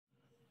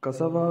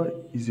Cassava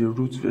is a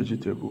root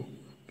vegetable.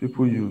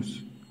 People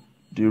use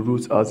the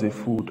root as a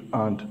food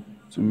and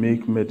to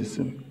make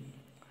medicine.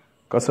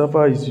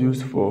 Cassava is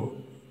used for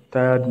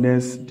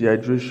tiredness,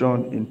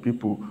 dehydration in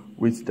people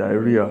with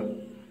diarrhea,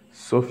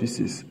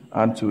 surfaces,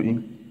 and to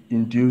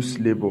induce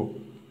labor.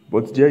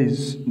 But there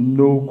is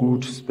no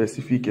good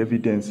specific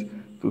evidence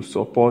to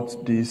support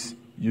these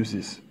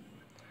uses.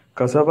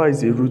 Cassava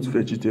is a root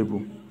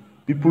vegetable.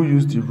 People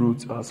use the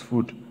root as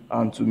food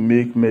and to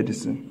make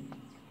medicine.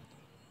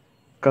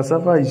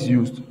 Cassava is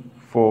used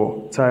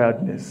for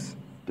tiredness,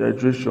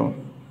 dehydration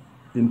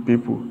in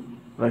people,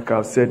 like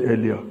I've said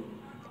earlier.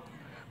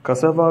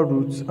 Cassava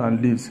roots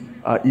and leaves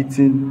are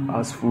eaten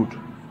as food.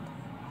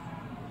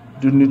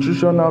 The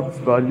nutritional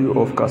value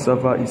of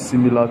cassava is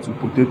similar to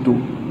potato.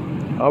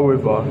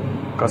 However,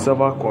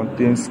 cassava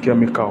contains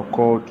chemical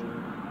called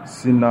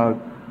cynogenic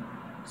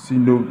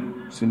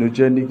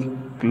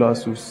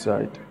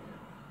glycoside.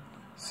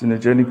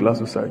 Cynogenic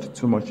glycoside,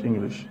 too much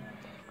English.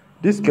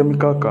 This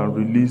chemical can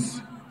release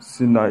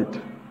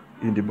cyanide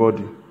in the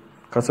body.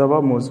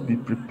 Cassava must be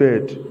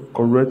prepared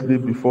correctly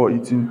before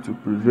eating to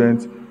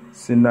prevent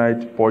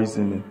cyanide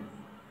poisoning.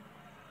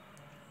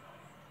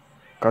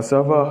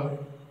 Cassava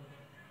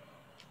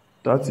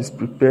that is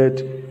prepared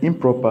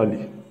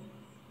improperly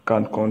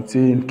can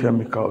contain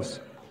chemicals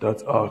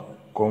that are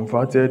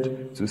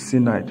converted to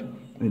cyanide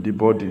in the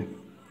body.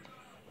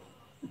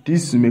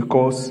 This may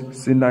cause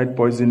cyanide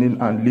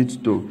poisoning and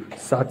lead to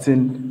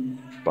certain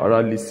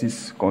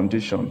paralysis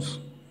conditions.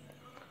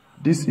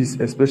 This is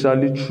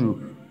especially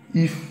true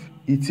if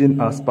eaten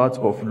as part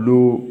of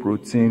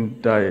low-protein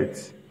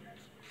diet.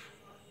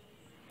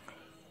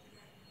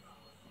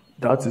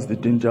 That is the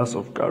dangers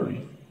of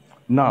garri.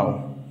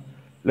 Now,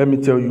 let me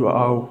tell you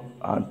how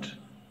and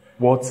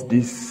what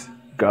this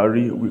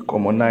garri we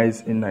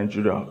commonize in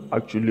Nigeria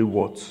actually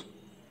worth.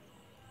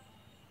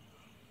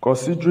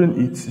 Considering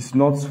it is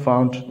not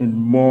found in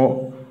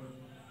more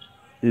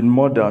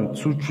than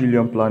 2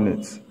 trillion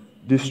planets,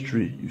 this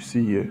tree you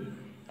see here,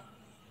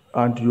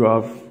 and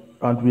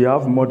we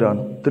have more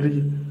than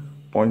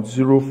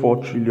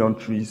 3.04 trillion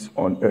trees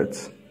on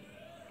Earth.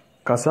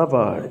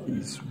 Cassava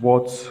is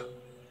worth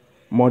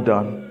more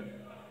than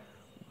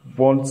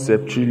 $1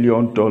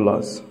 septillion,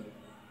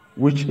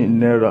 which in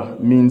naira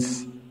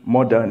means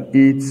more than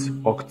 8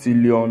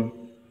 octillion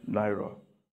naira.